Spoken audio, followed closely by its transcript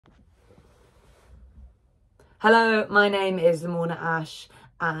Hello, my name is Lamorna Ash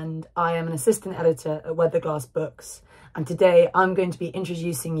and I am an assistant editor at Weatherglass Books, and today I'm going to be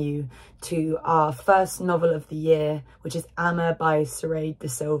introducing you to our first novel of the year, which is AMMA by Saraid de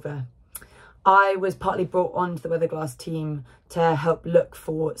Silva. I was partly brought onto the Weatherglass team to help look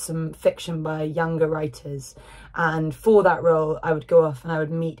for some fiction by younger writers, and for that role I would go off and I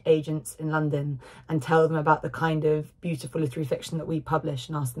would meet agents in London and tell them about the kind of beautiful literary fiction that we publish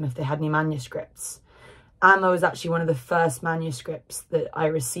and ask them if they had any manuscripts. AMMA was actually one of the first manuscripts that I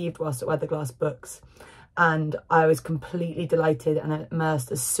received whilst at Weatherglass Books, and I was completely delighted and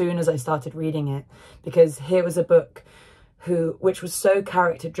immersed as soon as I started reading it, because here was a book which was so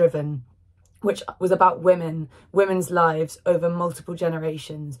character driven, which was about women's lives over multiple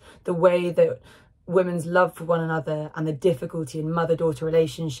generations, the way that women's love for one another and the difficulty in mother-daughter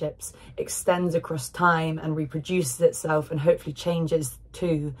relationships extends across time and reproduces itself and hopefully changes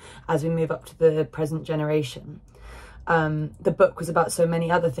too as we move up to the present generation. The book was about so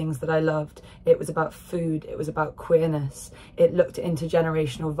many other things that I loved. It was about food, it was about queerness, it looked at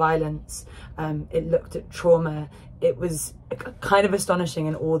intergenerational violence, it looked at trauma. It was kind of astonishing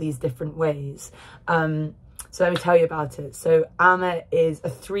in all these different ways. So let me tell you about it. So AMMA is a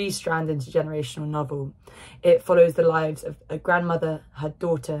 3-strand intergenerational novel. It follows the lives of a grandmother, her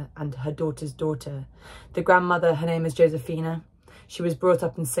daughter, and her daughter's daughter. The grandmother, her name is Josephina. She was brought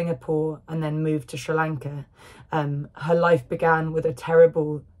up in Singapore and then moved to Sri Lanka. Her life began with a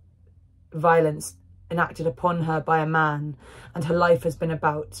terrible violence enacted upon her by a man, and her life has been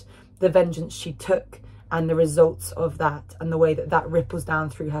about the vengeance she took and the results of that and the way that that ripples down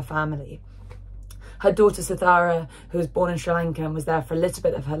through her family. Her daughter Sithara, who was born in Sri Lanka and was there for a little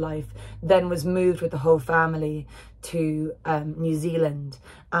bit of her life, then was moved with the whole family to New Zealand.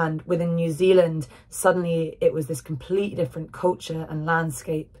 And within New Zealand, suddenly it was this completely different culture and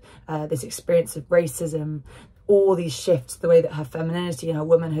landscape, this experience of racism, all these shifts, the way that her femininity and her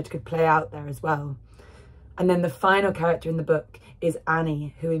womanhood could play out there as well. And then the final character in the book is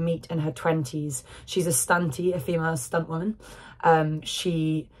Annie, who we meet in her 20s. She's a stuntie, a female stunt woman.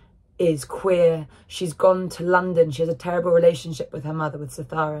 She is queer. She's gone to London. She has a terrible relationship with her mother, with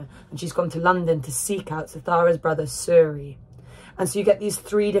Sithara, and she's gone to London to seek out Sithara's brother Suri. And so you get these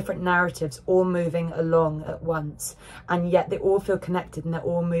 3 different narratives all moving along at once, and yet they all feel connected and they're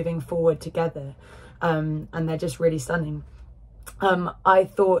all moving forward together, and they're just really stunning. I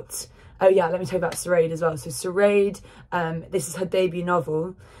thought, oh yeah, let me tell you about Saraid as well. So Saraid, this is her debut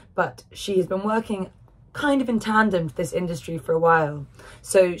novel, but she has been working kind of in tandem to this industry for a while.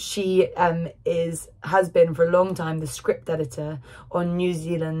 So she has been for a long time the script editor on New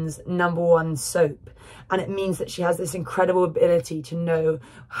Zealand's #1 soap, and it means that she has this incredible ability to know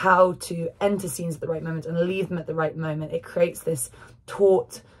how to enter scenes at the right moment and leave them at the right moment. It creates this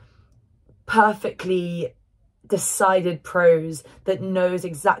taut, perfectly decided prose that knows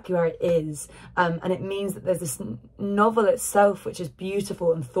exactly where it is, and it means that there's this novel itself which is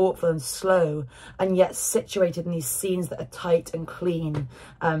beautiful and thoughtful and slow, and yet situated in these scenes that are tight and clean.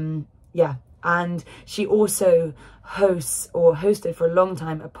 Yeah, and she also hosted for a long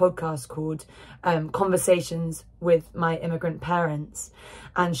time a podcast called Conversations with My Immigrant Parents,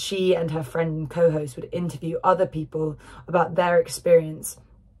 and she and her friend and co-host would interview other people about their experience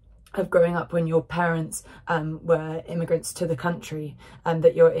of growing up when your parents were immigrants to the country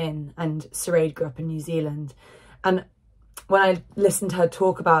that you're in, and Saraid grew up in New Zealand. And when I listened to her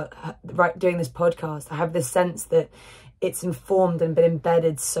talk about doing this podcast, I have this sense that it's informed and been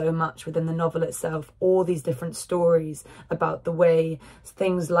embedded so much within the novel itself, all these different stories about the way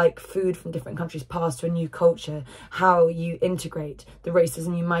things like food from different countries pass to a new culture, how you integrate the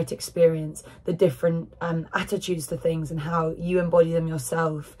racism you might experience, the different attitudes to things and how you embody them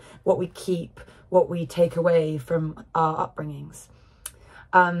yourself, what we keep, what we take away from our upbringings.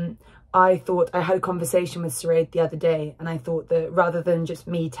 I had a conversation with Saraid the other day, and I thought that rather than just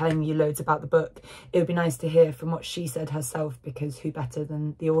me telling you loads about the book, it would be nice to hear from what she said herself, because who better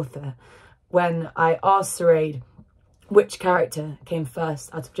than the author? When I asked Saraid which character came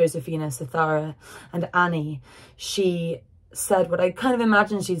first out of Josephina, Sithara and Annie, she said what I kind of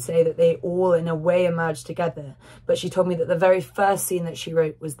imagined she'd say, that they all in a way emerged together, but she told me that the very first scene that she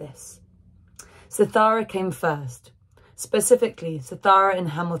wrote was this. Sithara came first. Specifically, Sithara in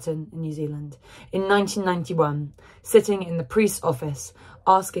Hamilton in New Zealand in 1991, sitting in the priest's office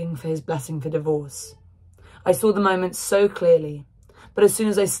asking for his blessing for divorce. I saw the moment so clearly, but as soon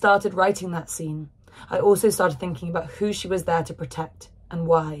as I started writing that scene, I also started thinking about who she was there to protect and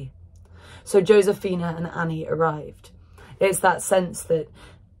why. So Josephina and Annie arrived. It's that sense that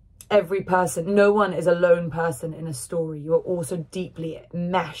every person, no one is a lone person in a story. You're also deeply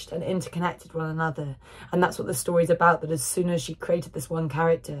meshed and interconnected with one another. And that's what the story's about, that as soon as she created this one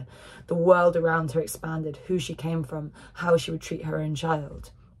character, the world around her expanded, who she came from, how she would treat her own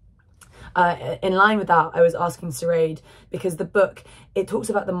child. In line with that, I was asking Saraid, because the book, it talks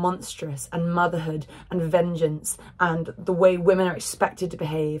about the monstrous and motherhood and vengeance and the way women are expected to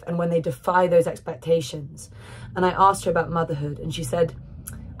behave and when they defy those expectations. And I asked her about motherhood, and she said,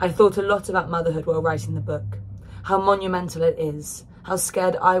 I thought a lot about motherhood while writing the book, how monumental it is, how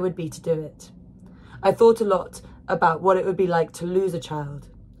scared I would be to do it. I thought a lot about what it would be like to lose a child,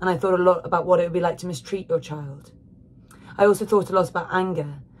 and I thought a lot about what it would be like to mistreat your child. I also thought a lot about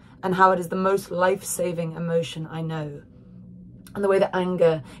anger, and how it is the most life-saving emotion I know. And the way that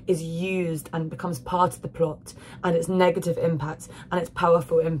anger is used and becomes part of the plot, and its negative impact and its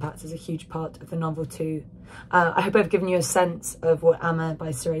powerful impact is a huge part of the novel too. I hope I've given you a sense of what AMMA by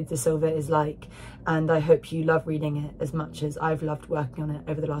Saraid de Silva is like, and I hope you love reading it as much as I've loved working on it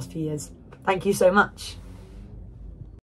over the last few years. Thank you so much.